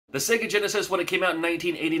The Sega Genesis, when it came out in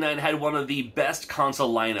 1989, had one of the best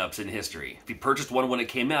console lineups in history. If you purchased one when it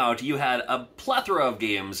came out, you had a plethora of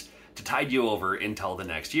games to tide you over until the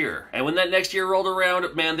next year. And when that next year rolled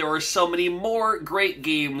around, man, there were so many more great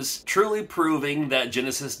games, truly proving that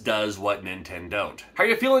Genesis does what Nintendo don't. How are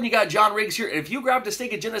you feeling? You got John Riggs here, and if you grabbed a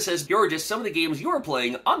Sega Genesis, here are just some of the games you were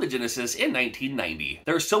playing on the Genesis in 1990.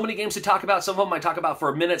 There are so many games to talk about. Some of them I talk about for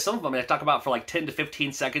a minute, some of them I talk about for like 10 to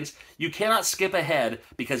 15 seconds. You cannot skip ahead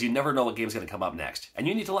because you never know what game's going to come up next. And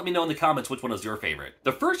you need to let me know in the comments which one is your favorite.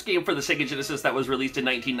 The first game for the Sega Genesis that was released in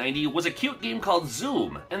 1990 was a cute game called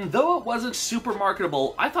Zoom. And though it wasn't super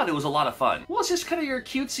marketable, I thought it was a lot of fun. Well, it's just kind of your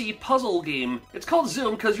cutesy puzzle game. It's called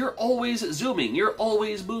Zoom because you're always zooming, you're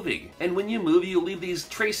always moving. And when you move, you leave these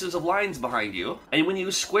traces of lines behind you. And when you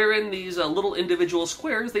square in these little individual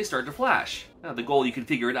squares, they start to flash. Now, the goal, you can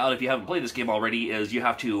figure it out if you haven't played this game already, is you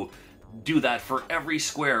have to do that for every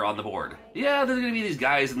square on the board. Yeah, there's gonna be these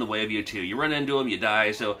guys in the way of you too. You run into them, you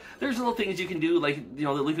die, so there's little things you can do, like, you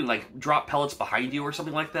know, you can like drop pellets behind you or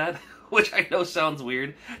something like that, which I know sounds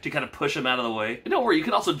weird, to kind of push them out of the way. And don't worry, you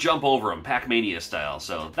can also jump over them, Pac-Mania style,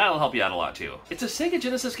 so that'll help you out a lot too. It's a Sega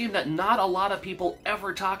Genesis game that not a lot of people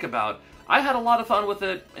ever talk about. I had a lot of fun with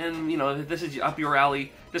it, and you know, if this is up your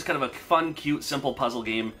alley, just kind of a fun, cute, simple puzzle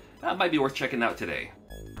game, that might be worth checking out today.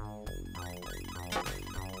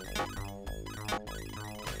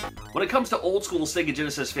 When it comes to old school Sega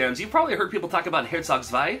Genesis fans, you've probably heard people talk about Herzog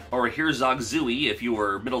 2, or Herzog Zooey if you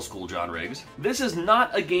were middle school John Riggs. This is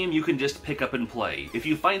not a game you can just pick up and play. If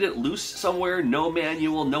you find it loose somewhere, no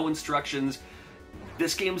manual, no instructions,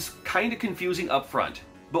 this game's kind of confusing up front.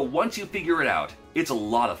 But once you figure it out, it's a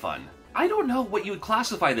lot of fun. I don't know what you would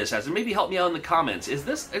classify this as, and maybe help me out in the comments. Is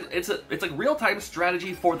this, it's like real-time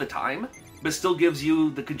strategy for the time, but still gives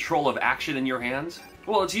you the control of action in your hands?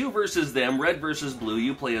 Well, it's you versus them, red versus blue.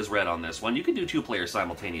 You play as red on this one. You can do 2 players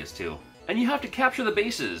simultaneous too. And you have to capture the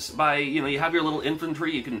bases by, you know, you have your little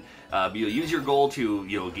infantry. You can you use your gold to,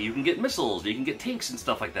 you know, you can get missiles, you can get tanks and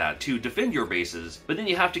stuff like that to defend your bases. But then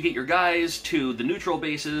you have to get your guys to the neutral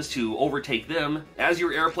bases to overtake them. As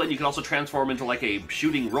your airplane, you can also transform into like a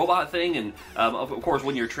shooting robot thing. And of course,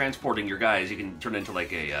 when you're transporting your guys, you can turn into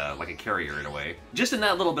like a carrier in a way. Just in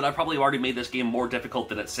that little bit, I probably already made this game more difficult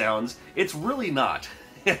than it sounds. It's really not.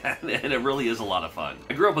 And it really is a lot of fun.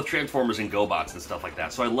 I grew up with Transformers and GoBots and stuff like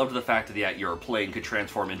that, so I loved the fact that your plane could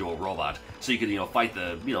transform into a robot, so you could, you know, fight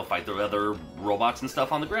the other robots and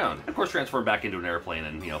stuff on the ground. And of course, transform back into an airplane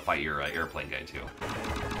and, you know, fight your airplane guy too.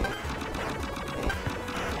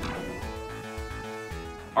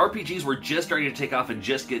 RPGs were just starting to take off and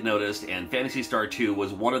just get noticed, and Phantasy Star 2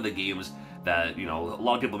 was one of the games that, you know, a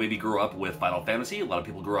lot of people maybe grew up with Final Fantasy, a lot of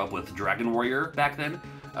people grew up with Dragon Warrior back then,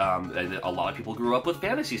 and a lot of people grew up with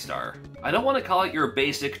Phantasy Star. I don't want to call it your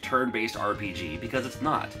basic turn-based RPG, because it's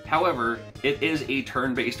not. However, it is a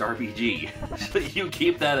turn-based RPG, so you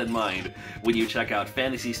keep that in mind when you check out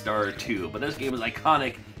Phantasy Star 2. But this game is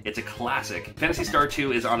iconic. It's a classic. Phantasy Star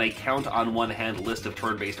 2 is on a count-on-one-hand list of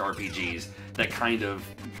turn-based RPGs that kind of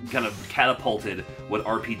catapulted what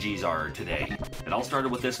RPGs are today. It all started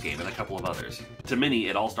with this game and a couple of others. To many,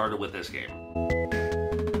 it all started with this game.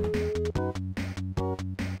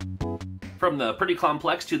 From the pretty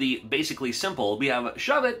complex to the basically simple, we have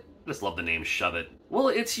Shove It. I just love the name Shove It. Well,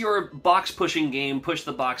 it's your box-pushing game, push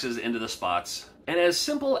the boxes into the spots. And as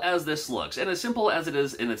simple as this looks, and as simple as it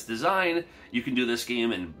is in its design, you can do this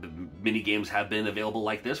game, and many games have been available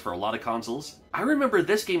like this for a lot of consoles. I remember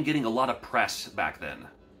this game getting a lot of press back then.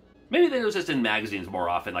 Maybe it was just in magazines more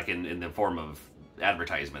often, like in the form of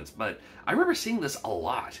advertisements, but I remember seeing this a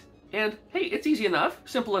lot. And hey, it's easy enough,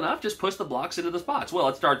 simple enough, just push the blocks into the spots. Well,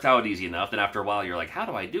 it starts out easy enough, then after a while you're like, how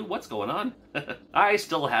do I do? What's going on? I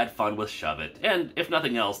still had fun with Shove It, and if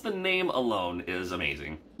nothing else, the name alone is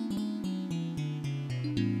amazing.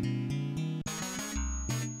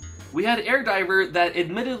 We had Air Diver that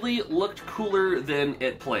admittedly looked cooler than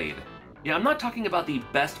it played. Yeah, I'm not talking about the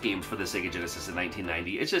best games for the Sega Genesis in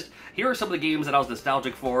 1990. It's just, here are some of the games that I was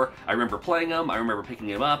nostalgic for. I remember playing them, I remember picking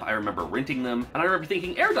them up, I remember renting them, and I remember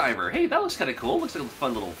thinking, Air Diver, hey, that looks kind of cool. Looks like a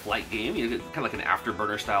fun little flight game, you know, kind of like an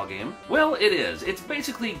Afterburner style game. Well, it is. It's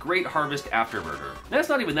basically Great Harvest Afterburner. And that's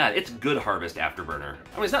not even that, it's Good Harvest Afterburner.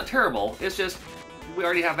 I mean, it's not terrible, it's just, we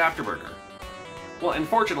already have Afterburner. Well,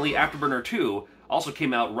 unfortunately, Afterburner 2 also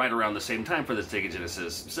came out right around the same time for the Sega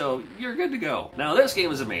Genesis, so you're good to go. Now, this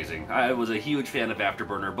game is amazing. I was a huge fan of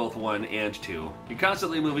Afterburner, both 1 and 2. You're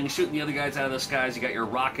constantly moving, shooting the other guys out of the skies, you got your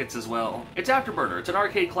rockets as well. It's Afterburner. It's an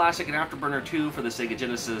arcade classic, and Afterburner 2 for the Sega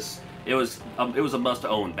Genesis. It was a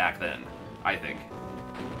must-own back then, I think.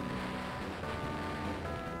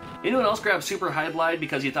 Anyone else grab Super Hydlide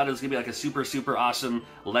because you thought it was gonna be like a super awesome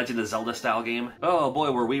Legend of Zelda style game? Oh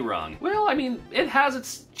boy, were we wrong. Well, I mean, it has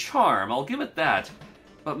its charm, I'll give it that.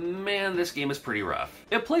 But man, this game is pretty rough.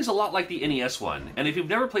 It plays a lot like the NES one, and if you've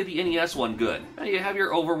never played the NES one, good. You have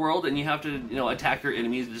your overworld, and you have to, attack your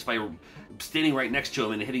enemies just by standing right next to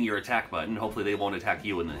them and hitting your attack button. Hopefully they won't attack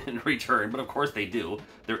you in return, but of course they do.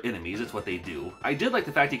 They're enemies, it's what they do. I did like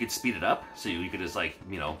the fact you could speed it up, so you could just,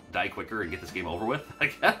 die quicker and get this game over with, I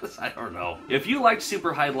guess. I don't know. If you liked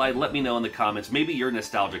Super Hydlide, let me know in the comments. Maybe you're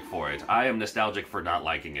nostalgic for it. I am nostalgic for not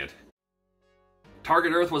liking it.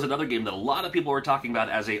 Target Earth was another game that a lot of people were talking about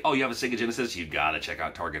as oh, you have a Sega Genesis? You gotta check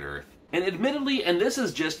out Target Earth. And admittedly, and this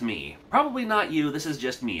is just me, probably not you, this is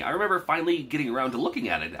just me, I remember finally getting around to looking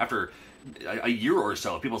at it after a year or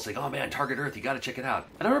so. People saying, oh man, Target Earth, you gotta check it out.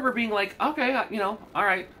 And I remember being like, okay,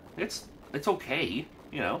 alright, it's okay,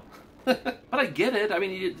 But I get it. I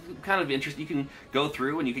mean, you kind of interesting. You can go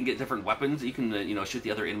through and you can get different weapons. You can, shoot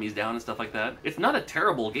the other enemies down and stuff like that. It's not a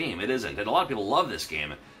terrible game. It isn't. And a lot of people love this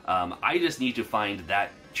game. I just need to find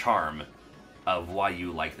that charm of why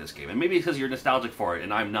you like this game. And maybe because you're nostalgic for it,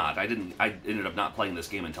 and I'm not. I ended up not playing this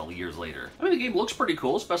game until years later. I mean, the game looks pretty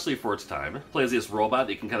cool, especially for its time. It plays this robot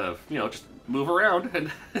that you can kind of, just move around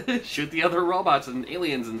and shoot the other robots and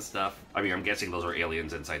aliens and stuff. I mean, I'm guessing those are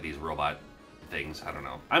aliens inside these robot things. I don't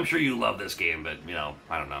know. I'm sure you love this game, but,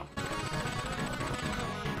 I don't know.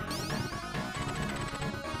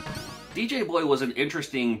 DJ Boy was an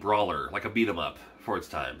interesting brawler, like a beat-em-up for its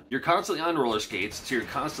time. You're constantly on roller skates, so you're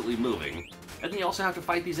constantly moving. And then you also have to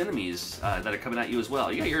fight these enemies that are coming at you as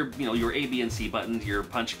well. You got your A, B, and C buttons, your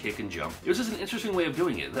punch, kick, and jump. It was just an interesting way of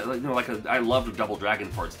doing it. I loved Double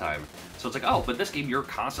Dragon for its time. So it's like, oh, but this game, you're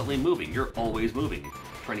constantly moving. You're always moving,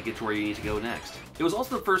 trying to get to where you need to go next. It was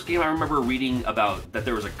also the first game I remember reading about that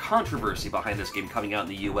there was a controversy behind this game coming out in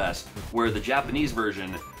the US, where the Japanese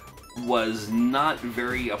version was not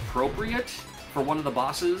very appropriate for one of the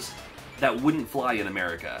bosses that wouldn't fly in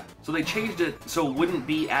America. So they changed it so it wouldn't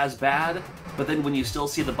be as bad, but then when you still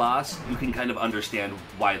see the boss, you can kind of understand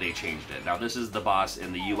why they changed it. Now this is the boss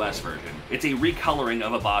in the US version. It's a recoloring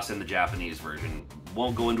of a boss in the Japanese version.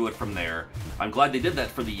 Won't go into it from there. I'm glad they did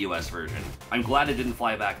that for the US version. I'm glad it didn't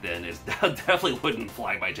fly back then. It definitely wouldn't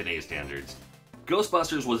fly by today's standards.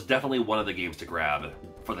 Ghostbusters was definitely one of the games to grab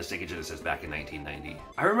for the Sega Genesis back in 1990.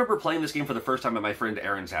 I remember playing this game for the first time at my friend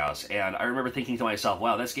Aaron's house, and I remember thinking to myself,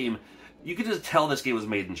 wow, this game, you could just tell this game was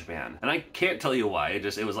made in Japan. And I can't tell you why. It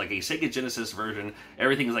was like a Sega Genesis version.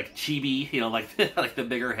 Everything is like chibi, like the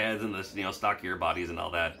bigger heads and the stockier bodies and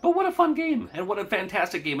all that. But what a fun game, and what a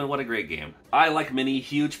fantastic game, and what a great game. I, like many,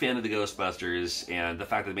 huge fan of the Ghostbusters, and the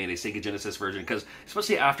fact that they made a Sega Genesis version, because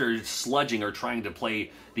especially after sludging or trying to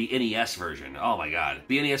play the NES version, oh my god.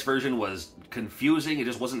 The NES version was confusing. It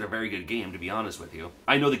just wasn't a very good game, to be honest with you.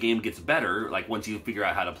 I know the game gets better, like once you figure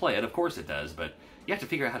out how to play it, of course it does, but you have to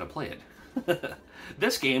figure out how to play it.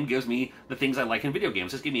 This game gives me the things I like in video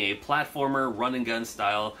games. Just give me a platformer, run and gun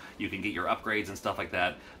style. You can get your upgrades and stuff like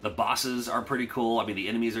that. The bosses are pretty cool. I mean, the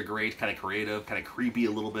enemies are great, kind of creative, kind of creepy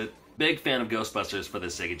a little bit. Big fan of Ghostbusters for the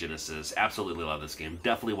Sega Genesis. Absolutely love this game.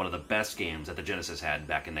 Definitely one of the best games that the Genesis had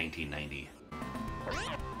back in 1990.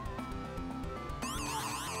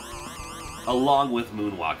 Along with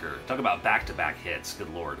Moonwalker. Talk about back-to-back hits,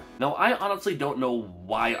 good lord. Now, I honestly don't know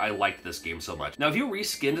why I liked this game so much. Now, if you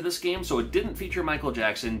reskinned this game so it didn't feature Michael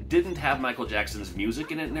Jackson, didn't have Michael Jackson's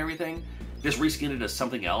music in it and everything, just reskinned it as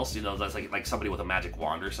something else, that's like somebody with a magic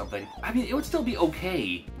wand or something, I mean, it would still be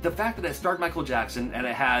okay. The fact that it starred Michael Jackson and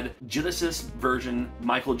it had Genesis version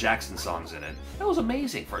Michael Jackson songs in it, that was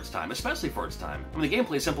amazing for its time, especially for its time. I mean, the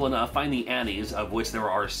gameplay is simple enough. Find the Annies, of which there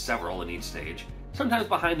are several in each stage. Sometimes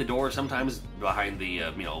behind the door, sometimes behind the,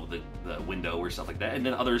 the window or stuff like that, and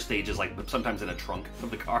then other stages, like sometimes in a trunk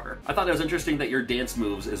of the car. I thought it was interesting that your dance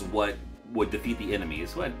moves is what would defeat the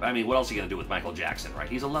enemies. I mean, what else are you gonna do with Michael Jackson, right?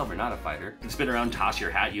 He's a lover, not a fighter. You can spin around, toss your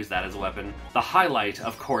hat, use that as a weapon. The highlight,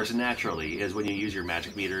 of course, naturally, is when you use your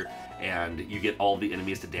magic meter and you get all the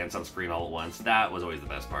enemies to dance on screen all at once. That was always the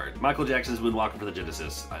best part. Michael Jackson's Moonwalker for the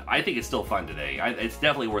Genesis. I think it's still fun today. It's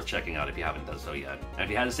definitely worth checking out if you haven't done so yet. And if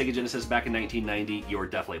you had a Sega Genesis back in 1990, you're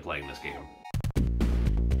definitely playing this game.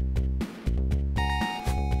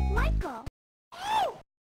 Michael!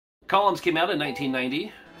 Columns came out in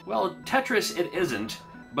 1990. Well, Tetris it isn't,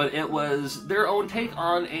 but it was their own take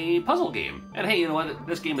on a puzzle game. And hey, you know what?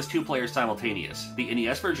 This game is 2 players simultaneous. The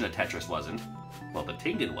NES version of Tetris wasn't. Well, the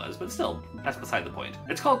Tengen was, but still, that's beside the point.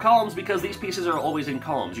 It's called columns because these pieces are always in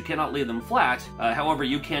columns. You cannot lay them flat, however,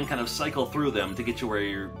 you can kind of cycle through them to get you where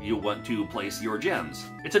you want to place your gems.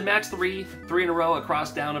 It's a match 3 in a row,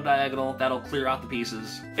 across, down, and diagonal. That'll clear out the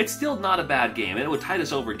pieces. It's still not a bad game, and it would tide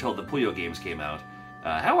us over until the Puyo games came out.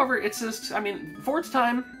 However, it's just, I mean, for its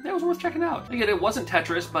time, it was worth checking out. Again, it wasn't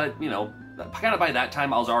Tetris, but, you know, kind of by that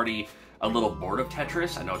time I was already a little bored of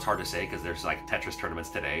Tetris. I know it's hard to say because there's like Tetris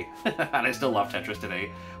tournaments today, and I still love Tetris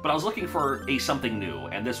today, but I was looking for a something new,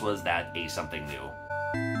 and this was that a something new.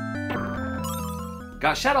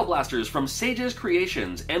 Got Shadow Blasters from Sage's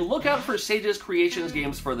Creations, and look out for Sage's Creations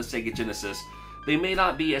games for the Sega Genesis. They may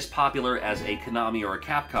not be as popular as a Konami or a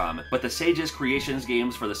Capcom, but the Sage's Creations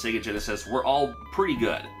games for the Sega Genesis were all pretty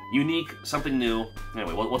good. Unique, something new.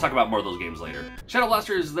 Anyway, we'll talk about more of those games later. Shadow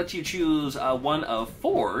Blasters lets you choose one of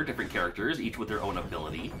 4 different characters, each with their own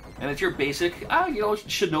ability. And it's your basic,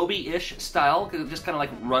 shinobi-ish style, just kind of like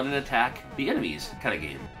run and attack the enemies kind of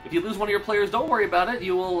game. If you lose one of your players, don't worry about it.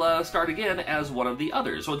 You will start again as one of the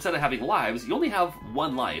others. So instead of having lives, you only have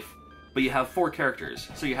 1 life. But you have 4 characters,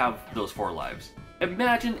 so you have those 4 lives.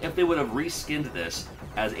 Imagine if they would have reskinned this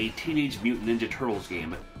as a Teenage Mutant Ninja Turtles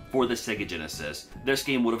game for the Sega Genesis. This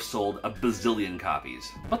game would have sold a bazillion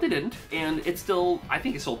copies. But they didn't, and it's still, I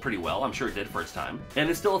think it sold pretty well. I'm sure it did for its time. And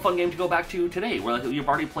it's still a fun game to go back to today, where you've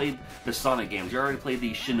already played the Sonic games, you already played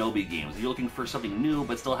the Shinobi games. You're looking for something new,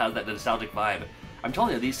 but still has that nostalgic vibe. I'm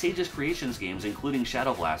telling you, these Sage's Creations games, including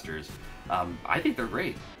Shadow Blasters, I think they're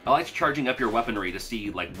great. I liked charging up your weaponry to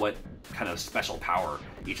see like what kind of special power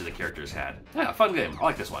each of the characters had. Yeah, fun game. I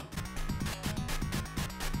like this one.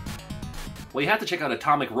 Well, you have to check out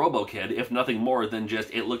Atomic Robo Kid, if nothing more than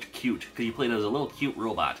just it looked cute, because you played as a little cute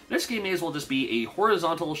robot. This game may as well just be a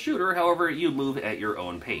horizontal shooter, however, you move at your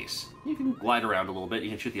own pace. You can glide around a little bit, you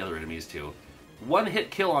can shoot the other enemies too. One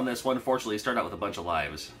hit kill on this one, fortunately, start out with a bunch of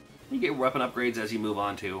lives. You get weapon upgrades as you move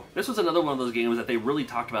on too. This was another one of those games that they really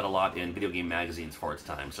talked about a lot in video game magazines for its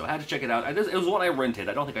time, so I had to check it out. It was one I rented.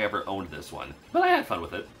 I don't think I ever owned this one, but I had fun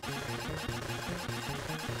with it.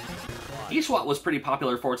 eSWAT was pretty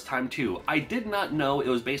popular for its time too. I did not know it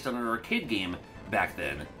was based on an arcade game back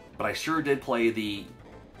then, but I sure did play the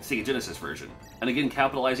Sega Genesis version. And again,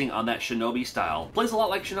 capitalizing on that Shinobi style. Plays a lot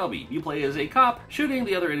like Shinobi. You play as a cop, shooting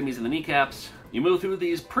the other enemies in the kneecaps. You move through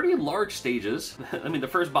these pretty large stages. I mean, the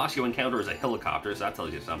first boss you encounter is a helicopter, so that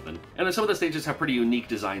tells you something. And then some of the stages have pretty unique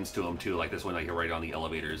designs to them too, like this one like right on the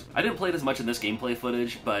elevators. I didn't play it as much in this gameplay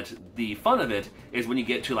footage, but the fun of it is when you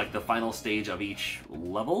get to like the final stage of each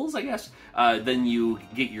levels, I guess, then you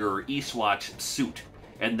get your eSWAT suit.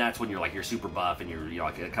 And that's when you're like, you're super buff and you're,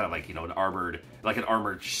 like, kind of like, an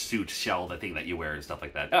armored suit shell, the thing that you wear and stuff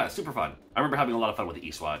like that. Ah, super fun. I remember having a lot of fun with the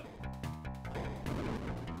eSWAT.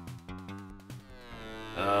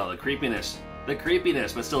 Oh, the creepiness,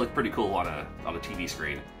 but still pretty cool on a TV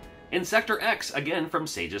screen. In Sector X, again from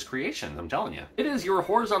Sage's Creations, I'm telling you. It is your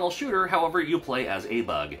horizontal shooter, however you play as a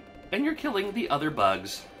bug. And you're killing the other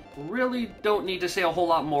bugs. Really don't need to say a whole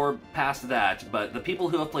lot more past that, but the people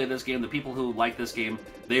who have played this game, the people who like this game,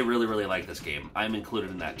 they really, really like this game. I'm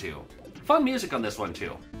included in that too. Fun music on this one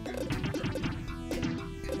too.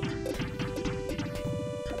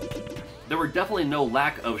 There were definitely no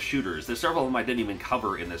lack of shooters. There's several of them I didn't even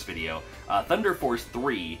cover in this video. Thunder Force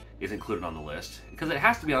 3 is included on the list, because it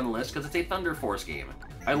has to be on the list because it's a Thunder Force game.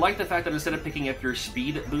 I like the fact that instead of picking up your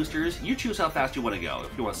speed boosters, you choose how fast you want to go.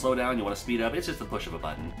 If you want to slow down, you want to speed up, it's just a push of a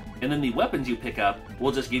button. And then the weapons you pick up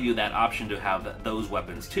will just give you that option to have those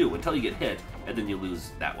weapons too, until you get hit, and then you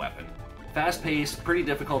lose that weapon. Fast paced, pretty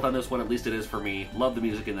difficult on this one, at least it is for me. Love the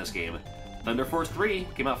music in this game. Thunder Force 3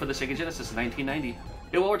 came out for the Sega Genesis in 1990.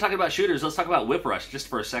 Hey, while we're talking about shooters, let's talk about Whip Rush just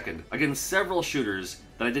for a second. Again, several shooters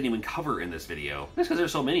that I didn't even cover in this video. Just because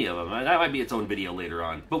there's so many of them. That might be its own video later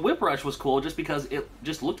on. But Whip Rush was cool just because it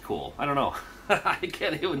just looked cool. I don't know. I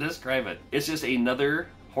can't even describe it. It's just another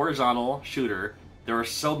horizontal shooter. There are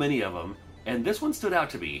so many of them. And this one stood out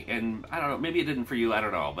to me, and I don't know, maybe it didn't for you, I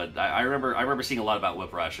don't know, but I remember seeing a lot about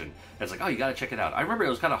Whip Rush, and it's like, oh, you gotta check it out. I remember it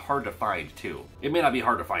was kind of hard to find, too. It may not be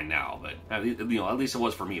hard to find now, but, at least it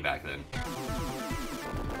was for me back then.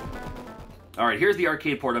 Alright, here's the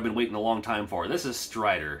arcade port I've been waiting a long time for. This is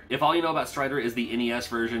Strider. If all you know about Strider is the NES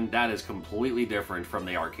version, that is completely different from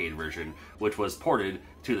the arcade version, which was ported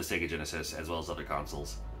to the Sega Genesis, as well as other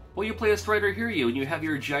consoles. Well, you play as Strider Hiryu, and you have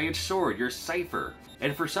your giant sword, your Cypher.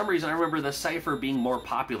 And for some reason, I remember the Cypher being more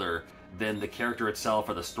popular than the character itself,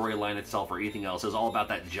 or the storyline itself, or anything else. It was all about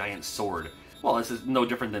that giant sword. Well, this is no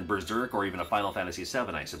different than Berserk, or even a Final Fantasy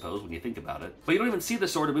VII, I suppose, when you think about it. But you don't even see the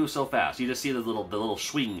sword move so fast. You just see the little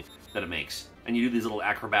swing that it makes. And you do these little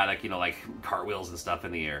acrobatic, like cartwheels and stuff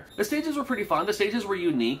in the air. The stages were pretty fun. The stages were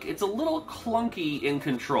unique. It's a little clunky in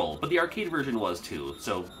control, but the arcade version was too,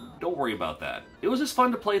 so don't worry about that. It was just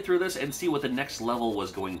fun to play through this and see what the next level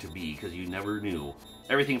was going to be, because you never knew.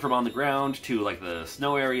 Everything from on the ground to like the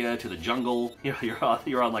snow area to the jungle. You're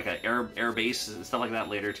on like an air base and stuff like that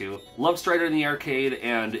later too. Loved Strider in the arcade,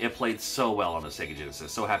 and it played so well on the Sega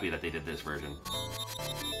Genesis. So happy that they did this version.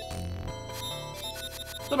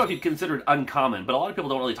 I don't know if you'd consider it uncommon, but a lot of people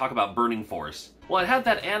don't really talk about Burning Force. Well, it had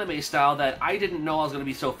that anime style that I didn't know I was going to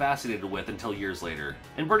be so fascinated with until years later.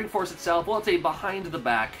 And Burning Force itself, well, it's a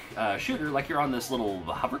behind-the-back shooter, like you're on this little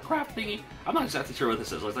hovercraft thingy. I'm not exactly sure what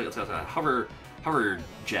this is. It's got a hover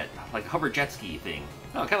jet, like a hover jet ski thing.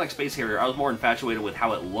 Oh, kind of like Space Harrier. I was more infatuated with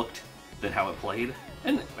how it looked than how it played.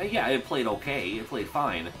 And yeah, it played okay. It played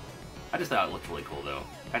fine. I just thought it looked really cool, though.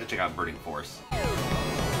 I had to check out Burning Force.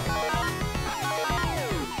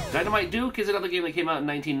 Dynamite Duke is another game that came out in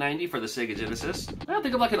 1990 for the Sega Genesis. I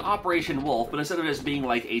think of like an Operation Wolf, but instead of just being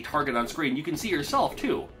like a target on screen, you can see yourself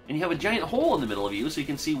too. And you have a giant hole in the middle of you, so you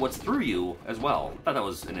can see what's through you as well. I thought that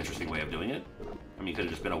was an interesting way of doing it. I mean, it could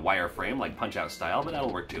have just been a wireframe, like Punch-Out style, but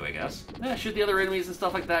that'll work too, I guess. Yeah, shoot the other enemies and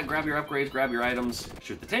stuff like that, grab your upgrades, grab your items,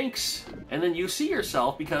 shoot the tanks, and then you see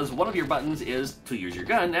yourself because one of your buttons is to use your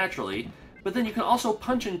gun, naturally, but then you can also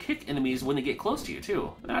punch and kick enemies when they get close to you,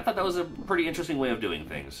 too. And I thought that was a pretty interesting way of doing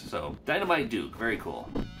things. So, Dynamite Duke, very cool.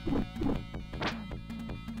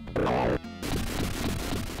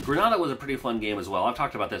 Granada was a pretty fun game as well. I've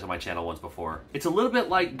talked about this on my channel once before. It's a little bit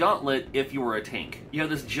like Gauntlet if you were a tank. You have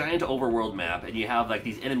this giant overworld map, and you have like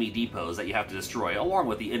these enemy depots that you have to destroy, along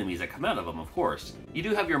with the enemies that come out of them, of course. You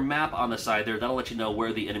do have your map on the side there. That'll let you know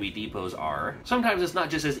where the enemy depots are. Sometimes it's not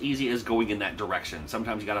just as easy as going in that direction.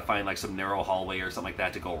 Sometimes you gotta find like some narrow hallway or something like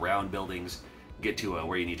that to go around buildings, get to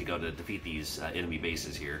where you need to go to defeat these enemy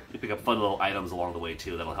bases here. You pick up fun little items along the way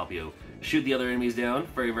too that'll help you shoot the other enemies down.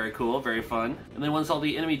 Very, very cool, very fun. And then once all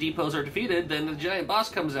the enemy depots are defeated, then the giant boss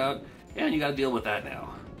comes out, and you gotta deal with that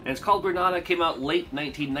now. And it's called Granada, came out late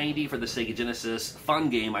 1990 for the Sega Genesis. Fun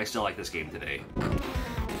game, I still like this game today.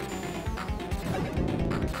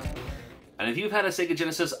 And if you've had a Sega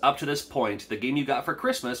Genesis up to this point, the game you got for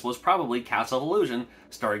Christmas was probably Castle of Illusion,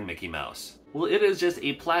 starring Mickey Mouse. Well, it is just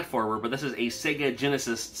a platformer, but this is a Sega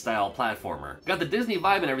Genesis-style platformer. Got the Disney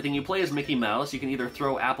vibe and everything. You play as Mickey Mouse. You can either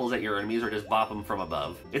throw apples at your enemies or just bop them from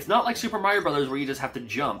above. It's not like Super Mario Bros. Where you just have to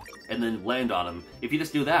jump and then land on them. If you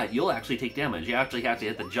just do that, you'll actually take damage. You actually have to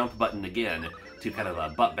hit the jump button again to kind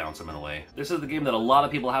of butt bounce them in a way. This is the game that a lot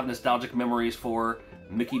of people have nostalgic memories for.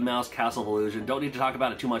 Mickey Mouse Castle of Illusion. Don't need to talk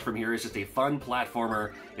about it too much from here. It's just a fun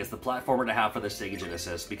platformer. It's the platformer to have for the Sega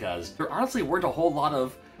Genesis because there honestly weren't a whole lot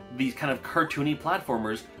of these kind of cartoony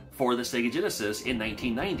platformers for the Sega Genesis in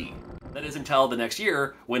 1990. That is until the next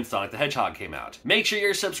year when Sonic the Hedgehog came out. Make sure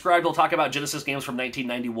you're subscribed. We'll talk about Genesis games from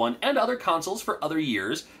 1991 and other consoles for other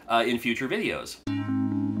years in future videos.